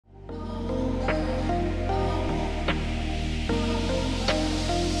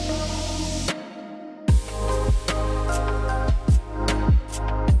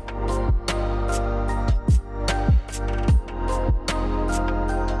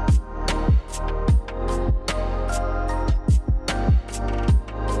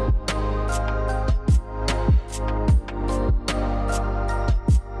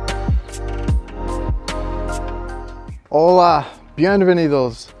Hola,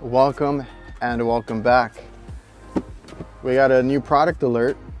 bienvenidos, welcome and welcome back. We got a new product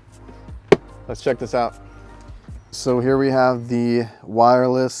alert. Let's check this out. So here we have the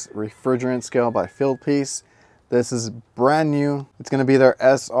wireless refrigerant scale by Fieldpiece. This is brand new. It's going to be their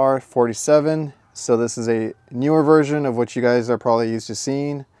SR47. So this is a newer version of what you guys are probably used to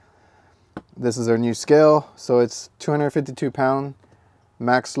seeing. This is their new scale. So it's 252 pound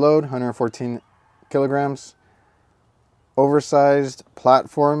max load, 114 kilograms. Oversized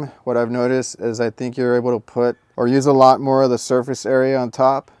platform. What I've noticed is I think you're able to put or use a lot more of the surface area on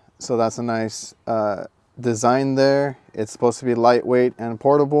top. So that's a nice design there. It's supposed to be lightweight and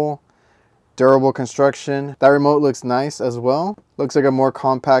portable. Durable construction. That remote looks nice as well. Looks like a more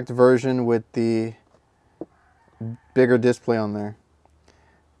compact version with the bigger display on there.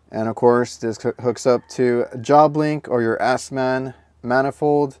 And of course, this hooks up to JobLink or your ASMAN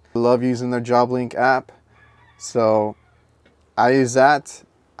manifold. I love using their JobLink app. So I use that.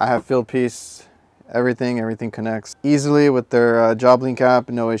 I have Fieldpiece, everything connects easily with their JobLink app,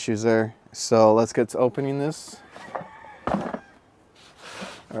 no issues there. So let's get to opening this. All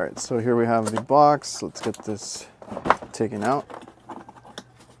right, so here we have the box. Let's get this taken out.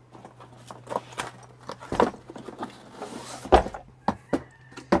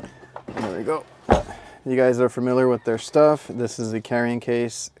 There we go. You guys are familiar with their stuff. This is the carrying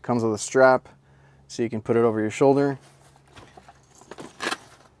case. It comes with a strap, so you can put it over your shoulder.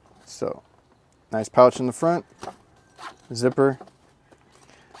 So, nice pouch in the front, zipper.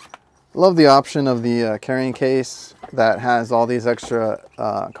 Love the option of the carrying case that has all these extra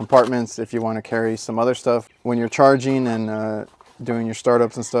compartments if you want to carry some other stuff when you're charging and doing your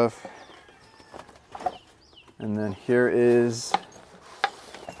startups and stuff. And then here is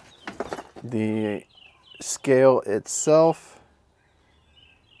the scale itself.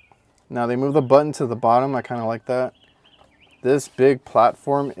 Now they move the button to the bottom. I kind of like that. This big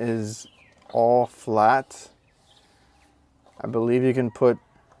platform is all flat. I believe you can put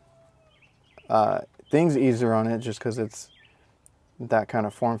things easier on it just because it's that kind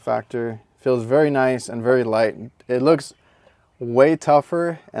of form factor. Feels very nice and very light. It looks way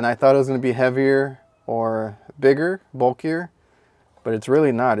tougher, and I thought it was going to be heavier or bigger, bulkier, but it's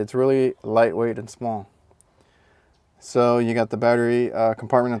really not. It's really lightweight and small. So you got the battery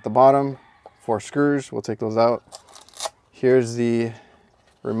compartment at the bottom, 4 screws. We'll take those out. Here's the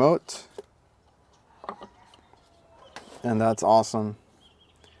remote, and that's awesome.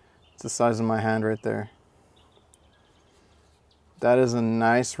 It's the size of my hand right there. That is a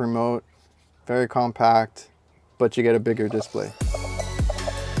nice remote, very compact, but you get a bigger display.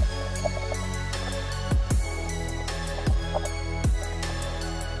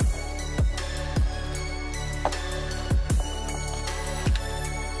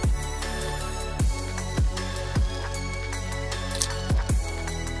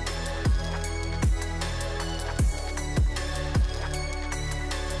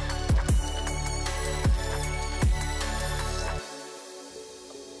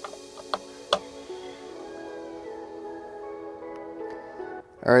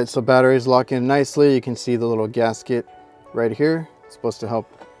 All right, so batteries lock in nicely. You can see the little gasket right here. It's supposed to help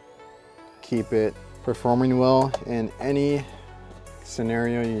keep it performing well in any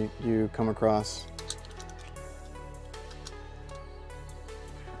scenario you come across.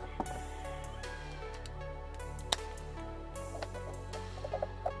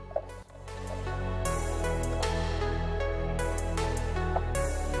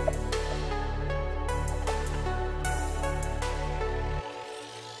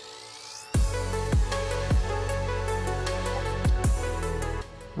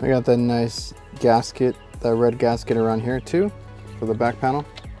 I got that nice gasket, that red gasket around here too, for the back panel.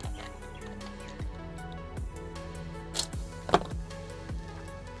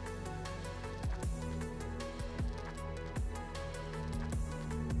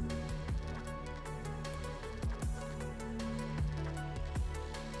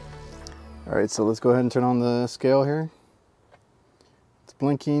 All right, so let's go ahead and turn on the scale here. It's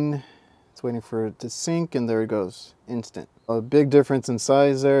blinking. It's waiting for it to sync, and there it goes, instant. A big difference in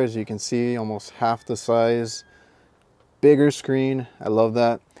size there, as you can see, almost half the size. Bigger screen, I love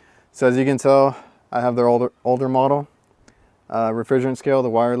that. So as you can tell, I have their older model, refrigerant scale, the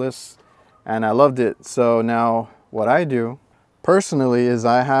wireless, and I loved it. So now what I do personally is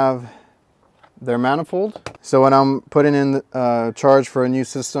I have their manifold. So when I'm putting in charge for a new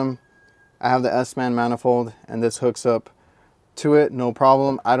system, I have the ASMAN manifold, and this hooks up to it, no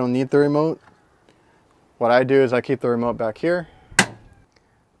problem. I don't need the remote. What I do is I keep the remote back here.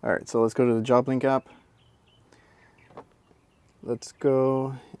 All right, so let's go to the JobLink app. Let's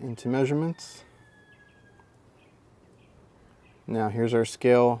go into measurements. Now here's our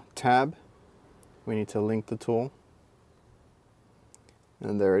scale tab. We need to link the tool.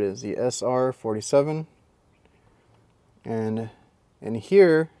 And there it is, the SR47. And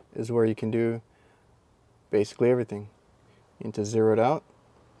here is where you can do basically everything. You need to zero it out.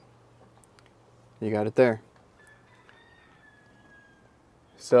 You got it there.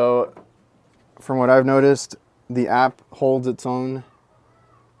 So from what I've noticed, the app holds its own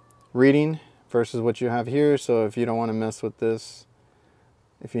reading versus what you have here. So if you don't want to mess with this,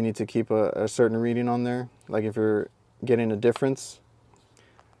 if you need to keep a certain reading on there, like if you're getting a difference,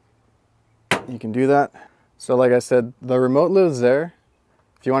 you can do that. So like I said, the remote lives there.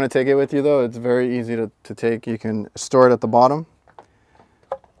 If you want to take it with you though, it's very easy to take. You can store it at the bottom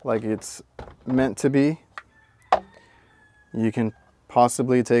like it's meant to be. You can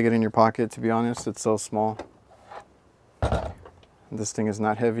possibly take it in your pocket, to be honest. It's so small. This thing is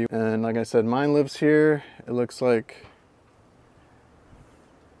not heavy. And like I said, mine lives here. It looks like,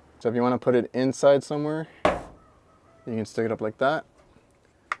 so if you want to put it inside somewhere, you can stick it up like that,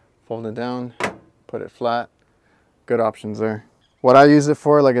 fold it down, put it flat. Good options there. What I use it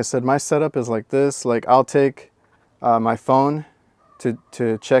for, like I said, my setup is like this. Like I'll take my phone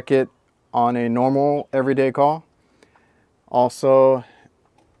to check it on a normal everyday call. Also,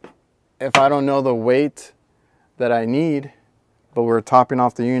 if I don't know the weight that I need, but we're topping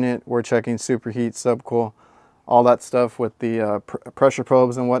off the unit, we're checking superheat, subcool, all that stuff with the pressure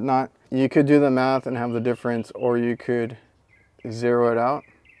probes and whatnot. You could do the math and have the difference, or you could zero it out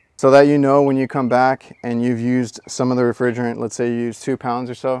so that you know when you come back and you've used some of the refrigerant. Let's say you use 2 pounds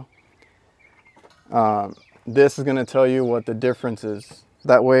or so. This is going to tell you what the difference is.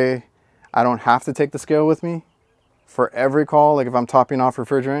 That way I don't have to take the scale with me for every call. Like if I'm topping off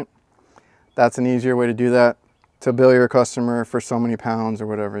refrigerant, that's an easier way to do that, to bill your customer for so many pounds or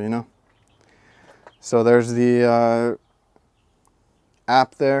whatever, you know. So there's the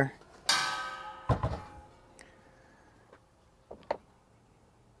app there.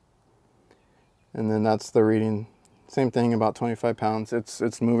 And then that's the reading. Same thing, about 25 pounds.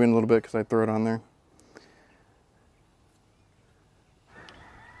 It's moving a little bit because I throw it on there.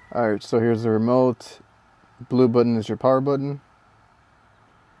 All right, so here's the remote. Blue button is your power button.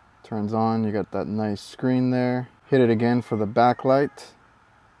 Turns on, you got that nice screen there. Hit it again for the backlight.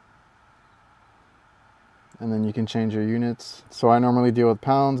 And then you can change your units. So I normally deal with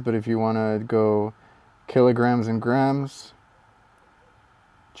pounds, but if you want to go kilograms and grams,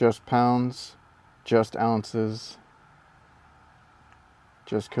 just pounds, just ounces,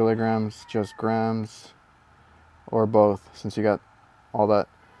 just kilograms, just grams, or both, since you got all that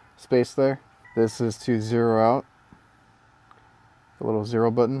space there. This is to zero out, the little zero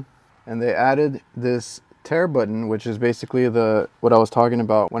button. And they added this tear button, which is basically what I was talking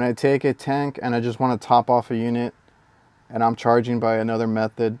about. When I take a tank and I just want to top off a unit and I'm charging by another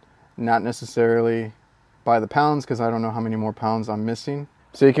method, not necessarily by the pounds, because I don't know how many more pounds I'm missing.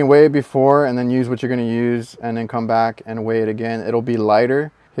 So you can weigh it before and then use what you're going to use and then come back and weigh it again. It'll be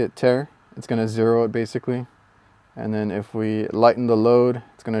lighter. Hit tear. It's going to zero it basically. And then if we lighten the load,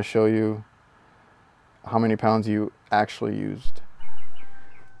 it's going to show you how many pounds you actually used.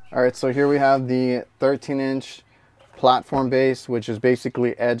 All right, so here we have the 13-inch platform base, which is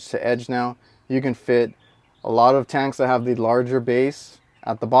basically edge to edge now. You can fit a lot of tanks that have the larger base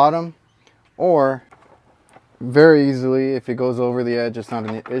at the bottom, or very easily, if it goes over the edge, it's not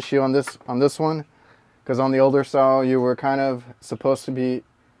an issue on this one, because on the older style, you were kind of supposed to be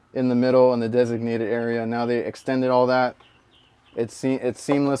in the middle in the designated area. Now they extended all that. It's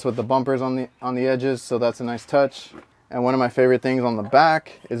seamless with the bumpers on the edges, so that's a nice touch. And one of my favorite things on the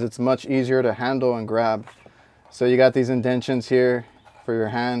back is it's much easier to handle and grab. So you got these indentions here for your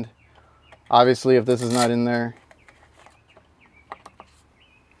hand. Obviously, if this is not in there,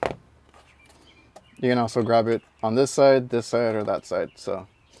 you can also grab it on this side, or that side. So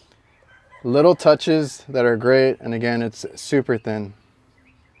little touches that are great. And again, it's super thin.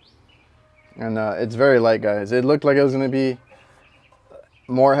 And it's very light, guys. It looked like it was going to be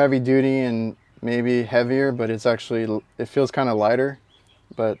more heavy duty and maybe heavier, but it's actually, it feels kind of lighter,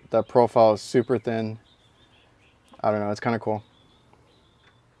 but that profile is super thin. I don't know, it's kind of cool.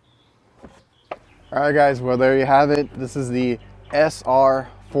 All right, guys, well, there you have it. This is the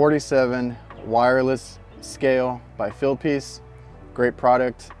SR47 Wireless Scale by Fieldpiece. Great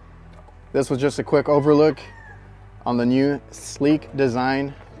product. This was just a quick overlook on the new sleek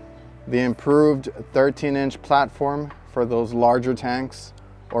design, the improved 13-inch platform for those larger tanks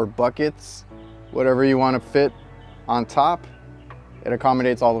or buckets, whatever you want to fit on top. It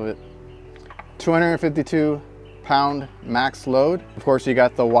accommodates all of it. 252 pound max load. Of course, you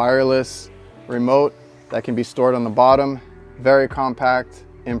got the wireless remote that can be stored on the bottom. very compact,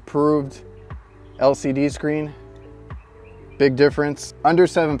 improved LCD screen. Big difference. Under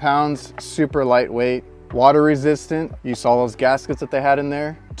 7 pounds, super lightweight, water resistant. You saw those gaskets that they had in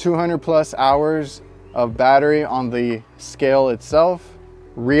there. 200 plus hours of battery on the scale itself.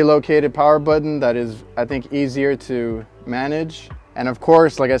 Relocated power button that is, I think, easier to manage. And of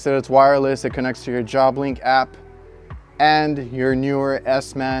course, like I said, it's wireless. It connects to your JobLink app and your newer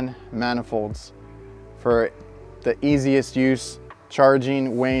S-Man manifolds for the easiest use,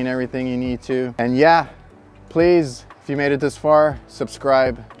 charging, weighing everything you need to. And yeah, please, if you made it this far,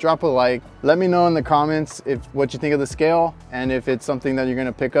 subscribe, drop a like. Let me know in the comments what you think of the scale and if it's something that you're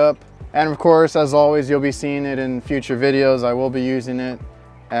gonna pick up. And of course, as always, you'll be seeing it in future videos. I will be using it.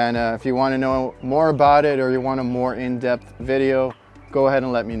 And if you want to know more about it or you want a more in-depth video, go ahead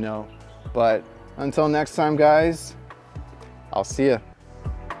and let me know. But until next time, guys, I'll see ya.